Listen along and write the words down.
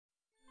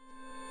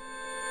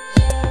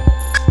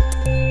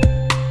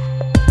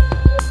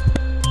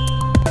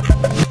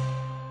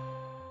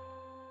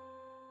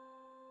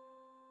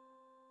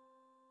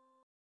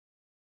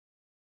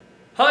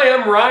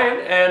I'm Ryan,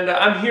 and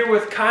I'm here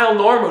with Kyle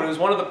Norman, who's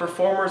one of the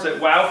performers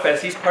at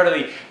WowFest. He's part of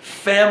the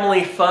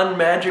Family Fun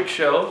Magic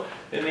Show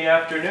in the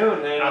afternoon.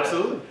 And,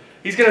 absolutely.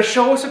 He's going to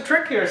show us a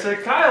trick here. So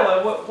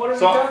Kyle, what have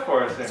you got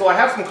for us here? So I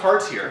have some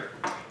cards here,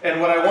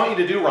 and what I want you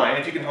to do, Ryan,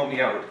 if you can help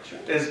me out,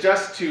 is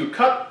just to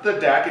cut the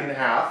deck in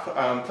half,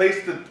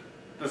 place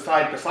the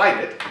side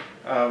beside it.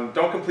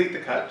 Don't complete the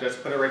cut,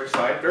 just put it right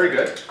beside. Very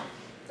good.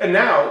 And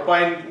now,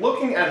 by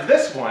looking at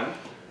this one,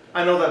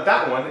 I know that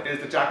that one is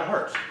the Jack of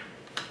Hearts.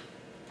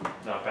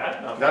 Not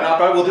bad, not bad. Not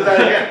bad. We'll do that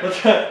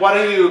again. Why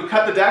don't you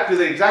cut the deck, do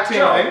the exact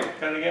same thing.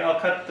 Cut it again. I'll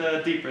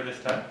cut deeper this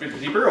time.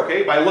 Deeper,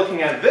 okay. By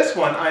looking at this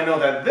one, I know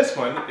that this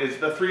one is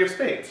the 3 of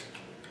spades.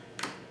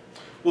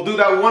 We'll do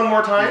that one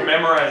more time. You've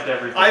memorized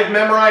everything. I've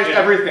memorized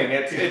everything.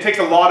 It takes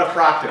a lot of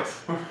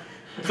practice.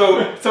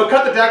 So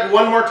cut the deck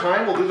one more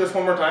time. We'll do this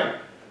one more time.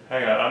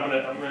 Hang on,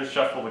 I'm gonna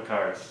shuffle the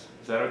cards.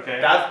 Is that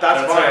okay? That's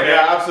fine. Okay.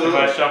 Yeah,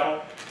 absolutely. If I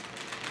shuffle.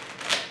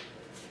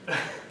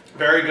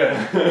 Very good.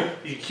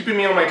 You're keeping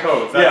me on my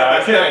toes.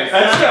 That's nice.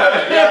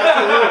 Yeah,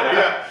 absolutely.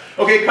 Yeah.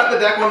 Okay, cut the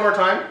deck one more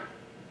time.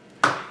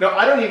 Now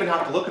I don't even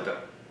have to look at them.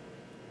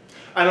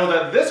 I know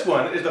that this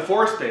one is the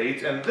 4 of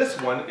spades and this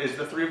one is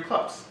the 3 of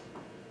clubs.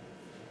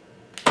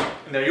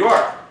 And there you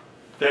are.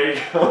 There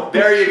you go.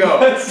 There you go.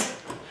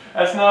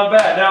 That's not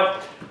bad.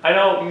 Now, I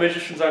know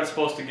magicians aren't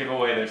supposed to give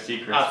away their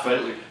secrets,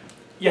 absolutely. But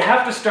you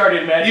have to start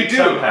in magic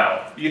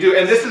somehow. You do,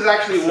 and this is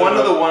actually one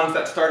of the ones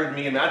that started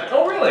me in magic.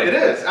 Oh, really? It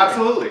is,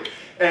 absolutely.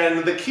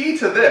 And the key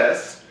to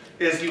this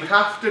is you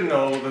have to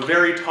know the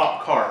very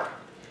top card.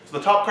 So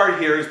the top card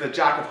here is the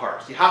Jack of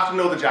Hearts. You have to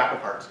know the Jack of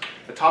Hearts,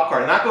 the top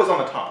card, and that goes on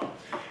the top.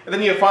 And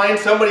then you find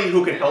somebody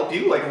who can help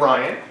you, like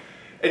Ryan,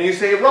 and you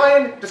say,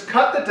 Ryan, just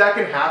cut the deck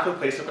in half and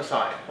place it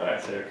beside. All right,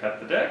 so you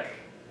cut the deck.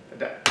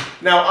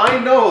 Now I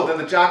know that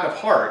the Jack of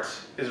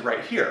Hearts is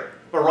right here,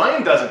 but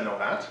Ryan doesn't know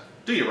that.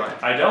 Do you, Ryan?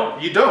 I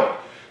don't. You don't.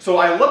 So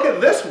I look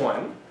at this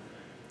one,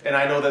 and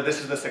I know that this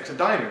is the 6 of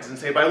diamonds, and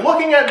say, by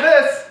looking at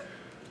this,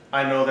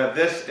 I know that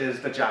this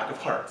is the Jack of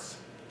Hearts.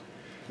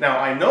 Now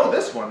I know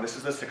this one, this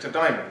is the 6 of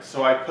diamonds,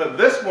 so I put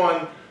this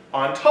one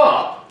on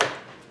top,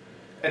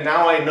 and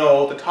now I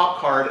know the top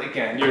card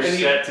again. You're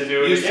set to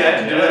do it again. You're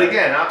set to do it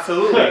again,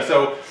 absolutely.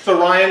 so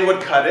Ryan would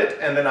cut it,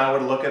 and then I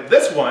would look at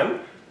this one,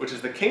 which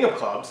is the King of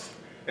Clubs,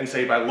 and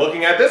say, by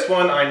looking at this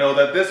one, I know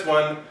that this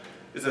one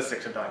is the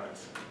 6 of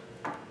diamonds.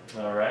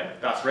 All right.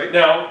 That's right.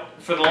 Now,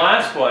 for the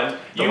last one,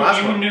 you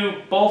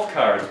knew both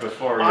cards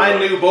before. I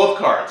knew both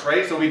cards,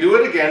 right? So we do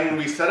it again, and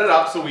we set it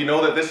up so we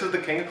know that this is the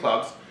King of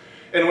Clubs.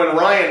 And when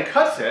Ryan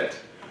cuts it,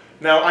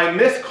 now I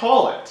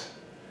miscall it.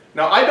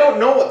 Now I don't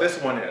know what this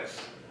one is,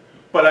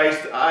 but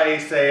I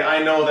say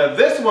I know that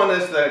this one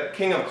is the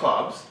King of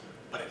Clubs,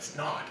 but it's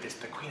not. It's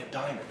the Queen of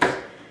Diamonds.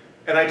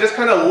 And I just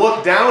kind of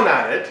look down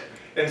at it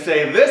and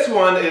say this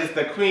one is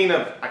the Queen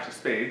of, actually,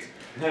 spades,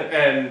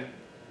 and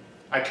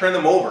I turn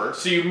them over.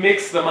 So you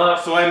mix them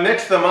up. So I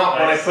mix them up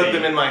when I put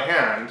them in my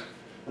hand.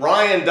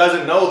 Ryan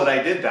doesn't know that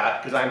I did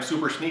that because I'm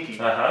super sneaky.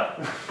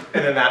 And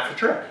then that's the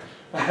trick.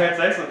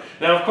 That's excellent.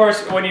 Now, of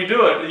course, when you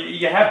do it,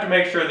 you have to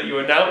make sure that you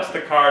announce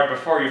the card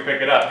before you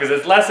pick it up, because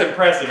it's less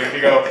impressive if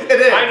you go, it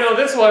is. I know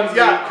this one's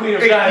the Queen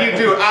of Diamonds.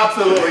 You do,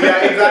 absolutely.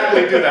 Yeah,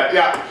 exactly. Do that.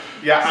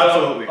 Yeah, so,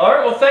 absolutely. All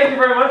right, well, thank you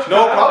very much,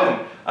 No Kyle.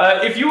 problem.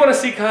 If you want to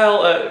see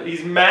Kyle,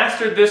 he's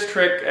mastered this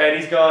trick and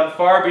he's gone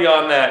far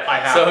beyond that. I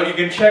have. So you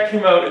can check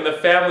him out in the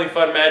Family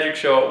Fun Magic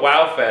Show at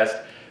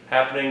WowFest,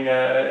 happening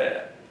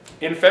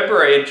in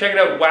February. And check it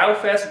out,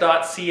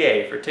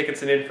 wowfest.ca for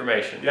tickets and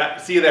information. Yeah,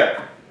 see you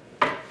there.